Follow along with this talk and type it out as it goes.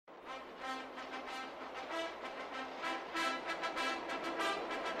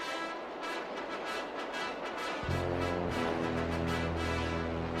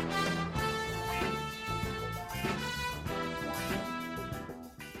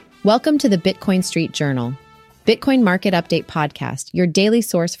Welcome to the Bitcoin Street Journal, Bitcoin Market Update Podcast, your daily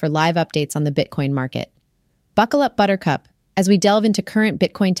source for live updates on the Bitcoin market. Buckle up, Buttercup, as we delve into current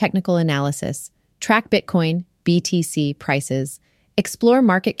Bitcoin technical analysis, track Bitcoin, BTC prices, explore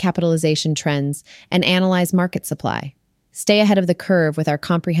market capitalization trends, and analyze market supply. Stay ahead of the curve with our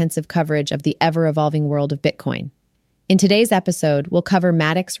comprehensive coverage of the ever-evolving world of Bitcoin. In today's episode, we'll cover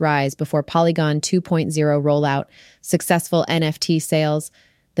MATIC's rise before Polygon 2.0 rollout, successful NFT sales,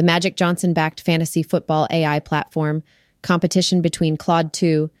 the Magic Johnson-backed fantasy football AI platform, competition between Claude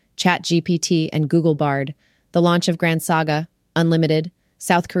 2, ChatGPT, and Google Bard, the launch of Gran Saga, Unlimited,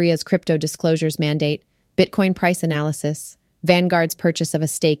 South Korea's crypto disclosures mandate, Bitcoin price analysis, Vanguard's purchase of a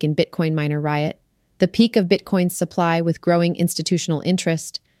stake in Bitcoin miner Riot, the peak of Bitcoin's supply with growing institutional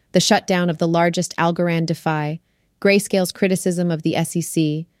interest, the shutdown of the largest Algorand DeFi, Grayscale's criticism of the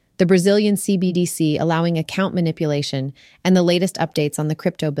SEC, the Brazilian CBDC allowing account manipulation, and the latest updates on the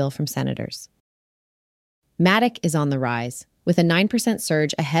crypto bill from Senators. MATIC is on the rise, with a 9%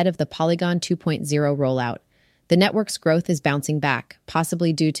 surge ahead of the Polygon 2.0 rollout. The network's growth is bouncing back,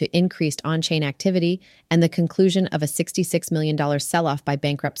 possibly due to increased on-chain activity and the conclusion of a $66 million sell-off by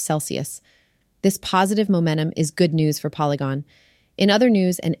bankrupt Celsius. This positive momentum is good news for Polygon. In other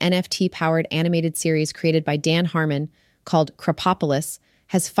news, an NFT-powered animated series created by Dan Harmon, called Krapopolis,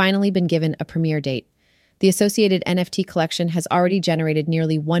 has finally been given a premiere date. The associated NFT collection has already generated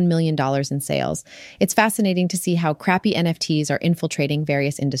nearly $1 million in sales. It's fascinating to see how Krappy NFTs are infiltrating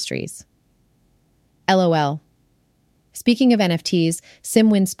various industries. LOL. Speaking of NFTs,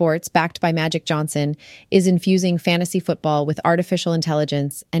 SimWin Sports, backed by Magic Johnson, is infusing fantasy football with artificial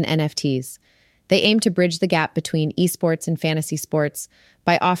intelligence and NFTs. They aim to bridge the gap between eSports and fantasy sports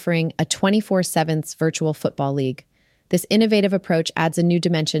by offering a 24/7 virtual football league. This innovative approach adds a new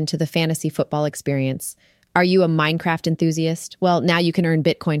dimension to the fantasy football experience. Are you a Minecraft enthusiast? Well, now you can earn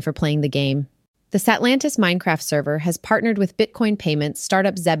Bitcoin for playing the game. The Satlantis Minecraft server has partnered with Bitcoin payments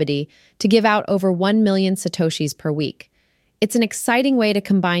startup Zebedee to give out over 1 million satoshis per week. It's an exciting way to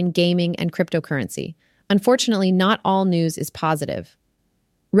combine gaming and cryptocurrency. Unfortunately, not all news is positive.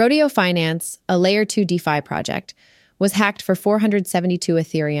 Rodeo Finance, a Layer 2 DeFi project, was hacked for 472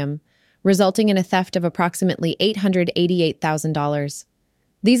 Ethereum, resulting in a theft of approximately $888,000.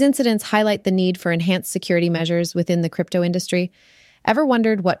 These incidents highlight the need for enhanced security measures within the crypto industry. Ever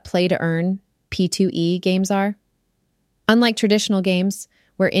wondered what play-to-earn, P2E games are? Unlike traditional games,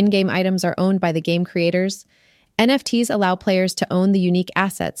 where in-game items are owned by the game creators, NFTs allow players to own the unique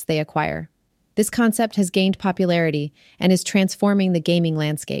assets they acquire. This concept has gained popularity and is transforming the gaming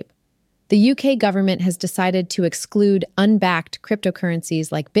landscape. The UK government has decided to exclude unbacked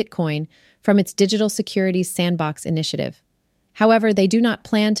cryptocurrencies like Bitcoin from its Digital Securities Sandbox initiative. However, they do not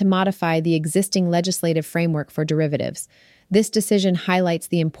plan to modify the existing legislative framework for derivatives. This decision highlights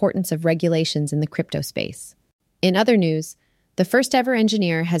the importance of regulations in the crypto space. In other news, the first-ever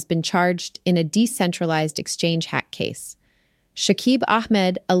engineer has been charged in a decentralized exchange hack case. Shakib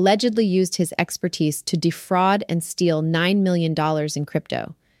Ahmed allegedly used his expertise to defraud and steal $9 million in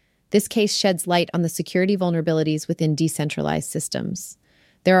crypto. This case sheds light on the security vulnerabilities within decentralized systems.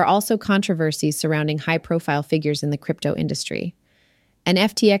 There are also controversies surrounding high-profile figures in the crypto industry. An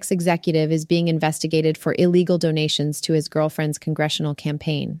FTX executive is being investigated for illegal donations to his girlfriend's congressional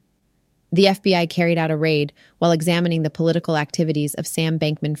campaign. The FBI carried out a raid while examining the political activities of Sam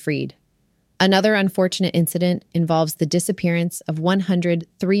Bankman-Fried. Another unfortunate incident involves the disappearance of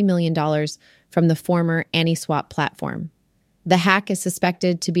 $103 million from the former AnySwap platform. The hack is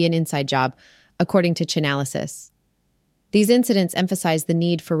suspected to be an inside job, according to Chainalysis. These incidents emphasize the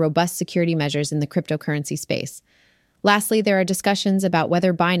need for robust security measures in the cryptocurrency space. Lastly, there are discussions about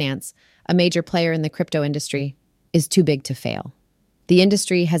whether Binance, a major player in the crypto industry, is too big to fail. The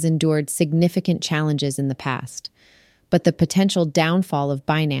industry has endured significant challenges in the past, but the potential downfall of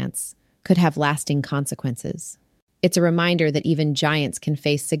Binance could have lasting consequences. It's a reminder that even giants can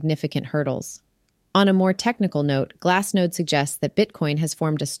face significant hurdles. On a more technical note, Glassnode suggests that Bitcoin has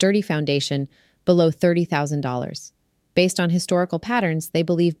formed a sturdy foundation below $30,000. Based on historical patterns, they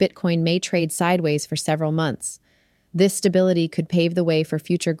believe Bitcoin may trade sideways for several months. This stability could pave the way for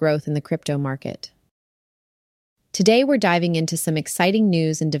future growth in the crypto market. Today, we're diving into some exciting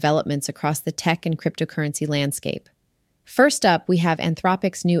news and developments across the tech and cryptocurrency landscape. First up, we have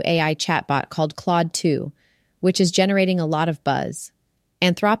Anthropic's new AI chatbot called Claude 2, which is generating a lot of buzz.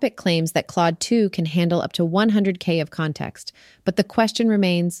 Anthropic claims that Claude 2 can handle up to 100K of context, but the question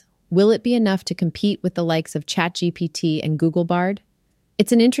remains, will it be enough to compete with the likes of ChatGPT and Google Bard?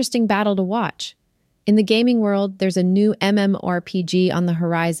 It's an interesting battle to watch. In the gaming world, there's a new MMORPG on the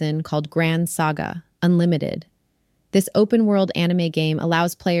horizon called Gran Saga, Unlimited. This open-world anime game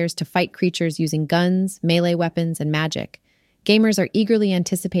allows players to fight creatures using guns, melee weapons, and magic. Gamers are eagerly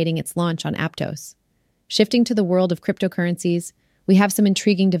anticipating its launch on Aptos. Shifting to the world of cryptocurrencies, we have some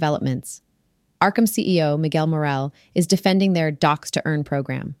intriguing developments. Arkham CEO Miguel Morel is defending their Docs-to-Earn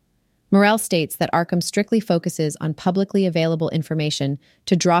program. Morel states that Arkham strictly focuses on publicly available information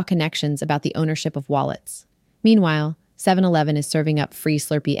to draw connections about the ownership of wallets. Meanwhile, 7-Eleven is serving up free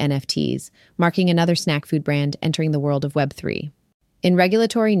Slurpee NFTs, marking another snack food brand entering the world of Web3. In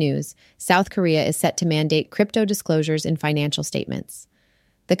regulatory news, South Korea is set to mandate crypto disclosures in financial statements.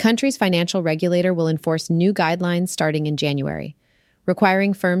 The country's financial regulator will enforce new guidelines starting in January,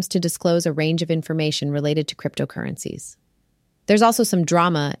 requiring firms to disclose a range of information related to cryptocurrencies. There's also some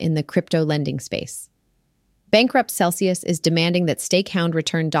drama in the crypto lending space. Bankrupt Celsius is demanding that Stakehound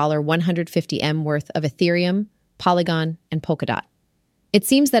return $150M worth of Ethereum, Polygon, and Polkadot. It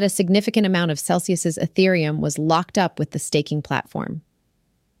seems that a significant amount of Celsius's Ethereum was locked up with the staking platform.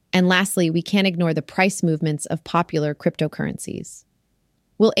 And lastly, we can't ignore the price movements of popular cryptocurrencies.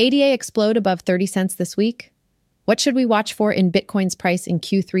 Will ADA explode above 30 cents this week? What should we watch for in Bitcoin's price in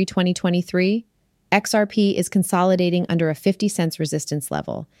Q3 2023? XRP is consolidating under a 50 cents resistance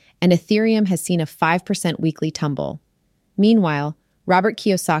level, and Ethereum has seen a 5% weekly tumble. Meanwhile, Robert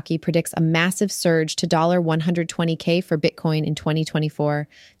Kiyosaki predicts a massive surge to $120K for Bitcoin in 2024,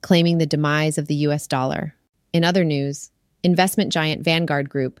 claiming the demise of the US dollar. In other news, investment giant Vanguard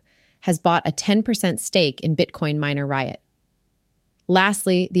Group has bought a 10% stake in Bitcoin miner Riot.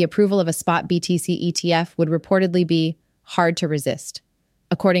 Lastly, the approval of a spot BTC ETF would reportedly be hard to resist,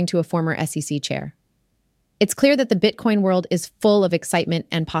 according to a former SEC chair. It's clear that the Bitcoin world is full of excitement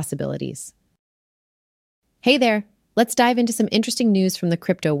and possibilities. Hey there! Let's dive into some interesting news from the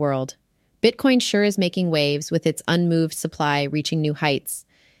crypto world. Bitcoin sure is making waves with its unmoved supply reaching new heights.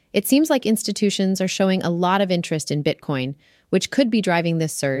 It seems like institutions are showing a lot of interest in Bitcoin, which could be driving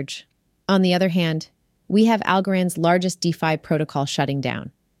this surge. On the other hand, we have Algorand's largest DeFi protocol shutting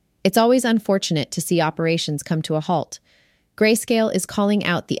down. It's always unfortunate to see operations come to a halt. Grayscale is calling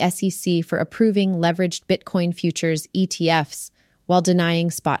out the SEC for approving leveraged Bitcoin futures ETFs while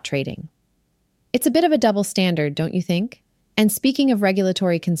denying spot trading. It's a bit of a double standard, don't you think? And speaking of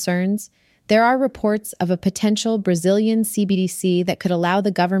regulatory concerns, there are reports of a potential Brazilian CBDC that could allow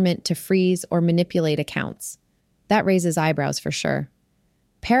the government to freeze or manipulate accounts. That raises eyebrows for sure.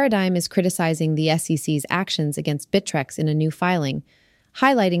 Paradigm is criticizing the SEC's actions against Bittrex in a new filing,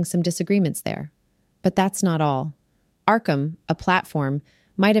 highlighting some disagreements there. But that's not all. Arkham, a platform,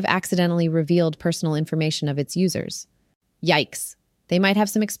 might have accidentally revealed personal information of its users. Yikes. They might have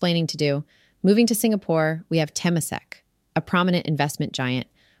some explaining to do. Moving to Singapore, we have Temasek, a prominent investment giant,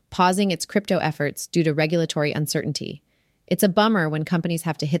 pausing its crypto efforts due to regulatory uncertainty. It's a bummer when companies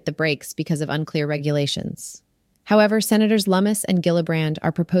have to hit the brakes because of unclear regulations. However, Senators Lummis and Gillibrand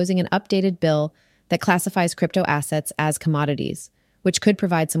are proposing an updated bill that classifies crypto assets as commodities, which could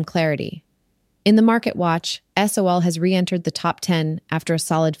provide some clarity. In the market watch, SOL has re-entered the top 10 after a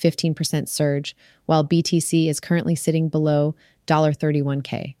solid 15% surge, while BTC is currently sitting below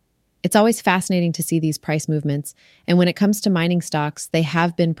 $31K. It's always fascinating to see these price movements, and when it comes to mining stocks, they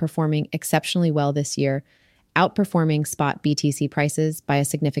have been performing exceptionally well this year, outperforming spot BTC prices by a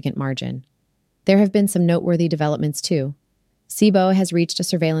significant margin. There have been some noteworthy developments too. Cboe has reached a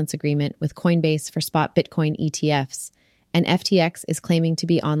surveillance agreement with Coinbase for spot Bitcoin ETFs, and FTX is claiming to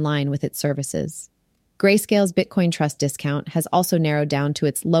be online with its services. Grayscale's Bitcoin Trust discount has also narrowed down to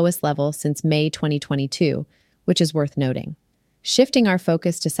its lowest level since May 2022, which is worth noting. Shifting our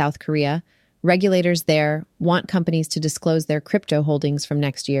focus to South Korea, regulators there want companies to disclose their crypto holdings from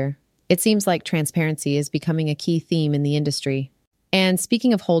next year. It seems like transparency is becoming a key theme in the industry. And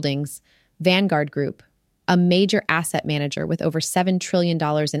speaking of holdings, Vanguard Group, a major asset manager with over $7 trillion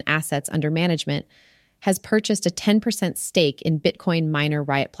in assets under management, has purchased a 10% stake in Bitcoin miner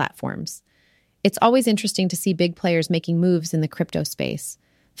Riot platforms. It's always interesting to see big players making moves in the crypto space.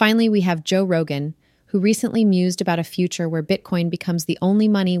 Finally, we have Joe Rogan, who recently mused about a future where Bitcoin becomes the only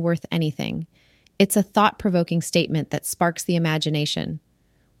money worth anything. It's a thought-provoking statement that sparks the imagination.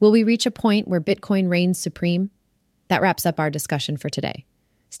 Will we reach a point where Bitcoin reigns supreme? That wraps up our discussion for today.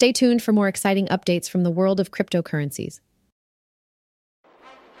 Stay tuned for more exciting updates from the world of cryptocurrencies.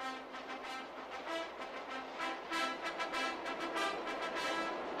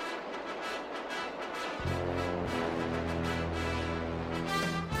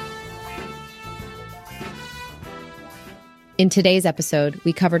 In today's episode,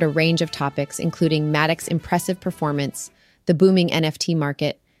 we covered a range of topics, including MATIC's impressive performance, the booming NFT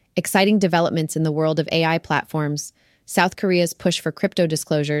market, exciting developments in the world of AI platforms, South Korea's push for crypto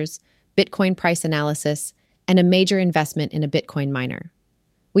disclosures, Bitcoin price analysis, and a major investment in a Bitcoin miner.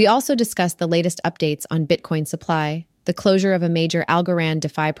 We also discussed the latest updates on Bitcoin supply, the closure of a major Algorand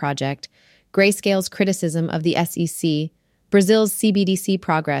DeFi project, Grayscale's criticism of the SEC, Brazil's CBDC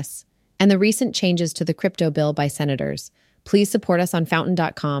progress, and the recent changes to the crypto bill by senators. Please support us on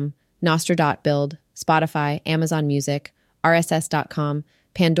fountain.com, nostr.build, Spotify, Amazon Music, rss.com,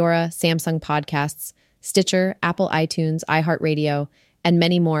 Pandora, Samsung Podcasts, Stitcher, Apple iTunes, iHeartRadio, and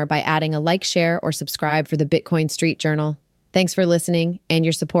many more by adding a like, share, or subscribe for the Bitcoin Street Journal. Thanks for listening and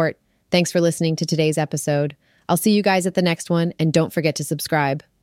your support. Thanks for listening to today's episode. I'll see you guys at the next one, and don't forget to subscribe.